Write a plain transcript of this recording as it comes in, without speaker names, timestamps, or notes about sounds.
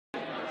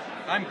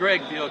I'm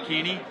Greg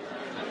Biolchini,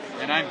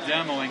 and I'm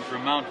demoing for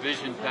Mount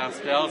Vision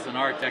Pastels and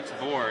Artex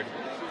board.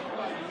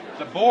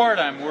 The board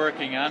I'm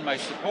working on, my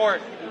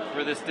support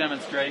for this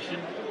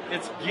demonstration,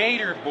 it's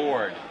Gator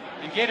board.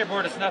 And Gator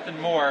board is nothing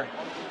more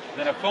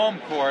than a foam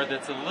core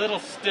that's a little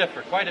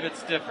stiffer, quite a bit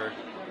stiffer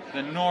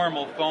than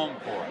normal foam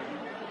core.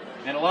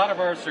 And a lot of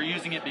artists are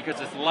using it because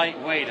it's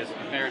lightweight as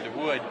compared to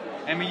wood,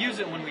 and we use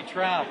it when we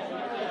travel.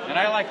 And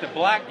I like the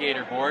black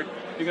Gator board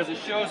because it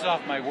shows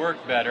off my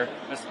work better,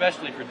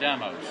 especially for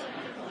demos.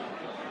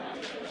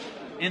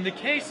 In the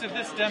case of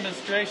this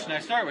demonstration, I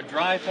start with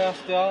dry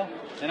pastel,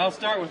 and I'll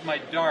start with my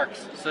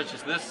darks, such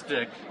as this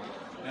stick,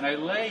 and I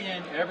lay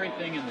in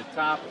everything in the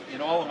top,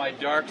 in all of my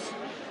darks,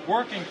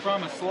 working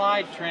from a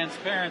slide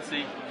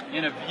transparency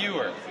in a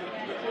viewer.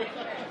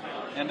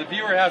 And the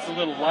viewer has a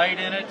little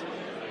light in it.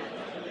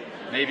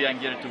 Maybe I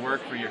can get it to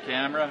work for your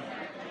camera.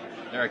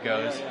 There it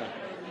goes.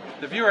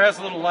 The viewer has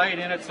a little light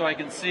in it so I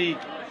can see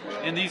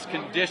in these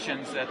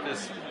conditions at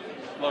this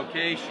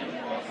location.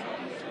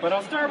 But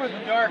I'll start with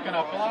the dark and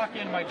I'll block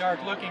in my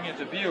dark looking at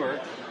the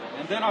viewer,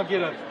 and then I'll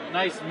get a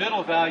nice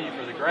middle value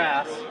for the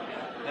grass,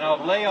 and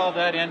I'll lay all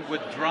that in with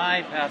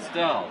dry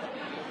pastel.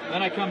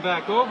 Then I come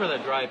back over the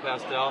dry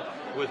pastel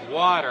with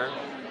water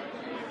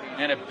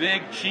and a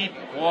big cheap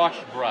wash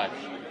brush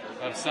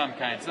of some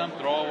kind, some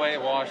throwaway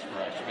wash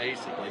brush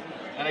basically.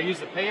 And I use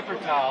a paper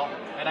towel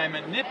and I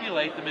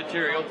manipulate the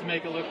material to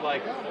make it look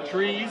like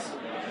trees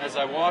as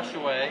I wash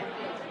away,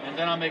 and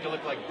then I'll make it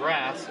look like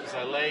grass as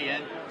I lay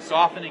in,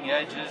 softening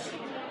edges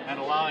and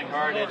allowing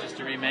hard edges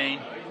to remain.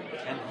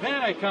 And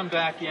then I come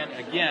back in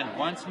again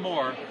once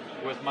more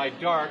with my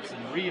darks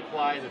and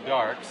reapply the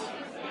darks.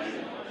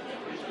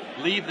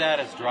 Leave that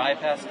as dry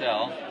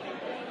pastel,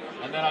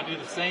 and then I'll do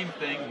the same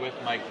thing with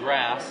my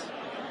grass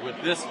with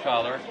this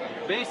color,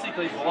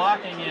 basically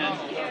blocking in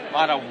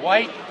on a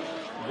white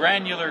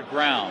granular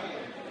ground.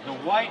 The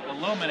white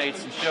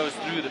illuminates and shows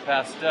through the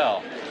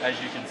pastel,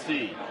 as you can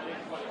see.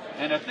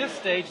 And at this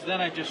stage, then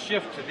I just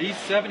shift to these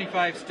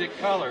 75 stick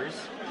colors,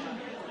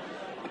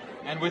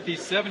 and with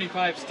these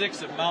 75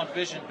 sticks of Mount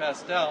Vision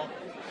pastel,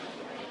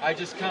 I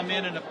just come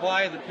in and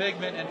apply the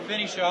pigment and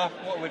finish off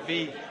what would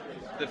be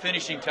the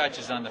finishing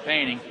touches on the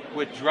painting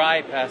with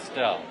dry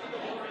pastel.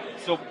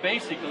 So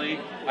basically,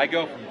 I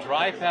go from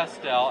dry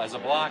pastel as a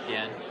block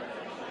in,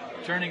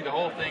 turning the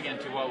whole thing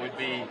into what would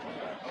be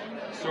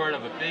sort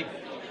of a big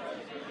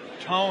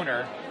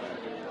toner,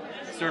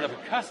 sort of a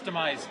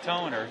customized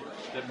toner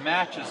that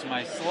matches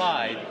my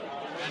slide.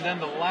 And then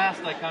the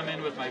last I come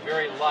in with my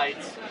very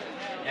lights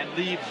and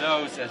leave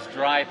those as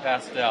dry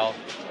pastel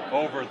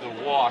over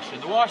the wash.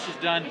 And the wash is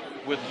done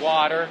with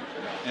water,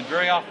 and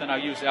very often I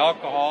use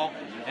alcohol,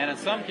 and in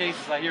some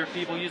cases I hear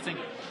people using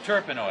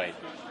turpenoid.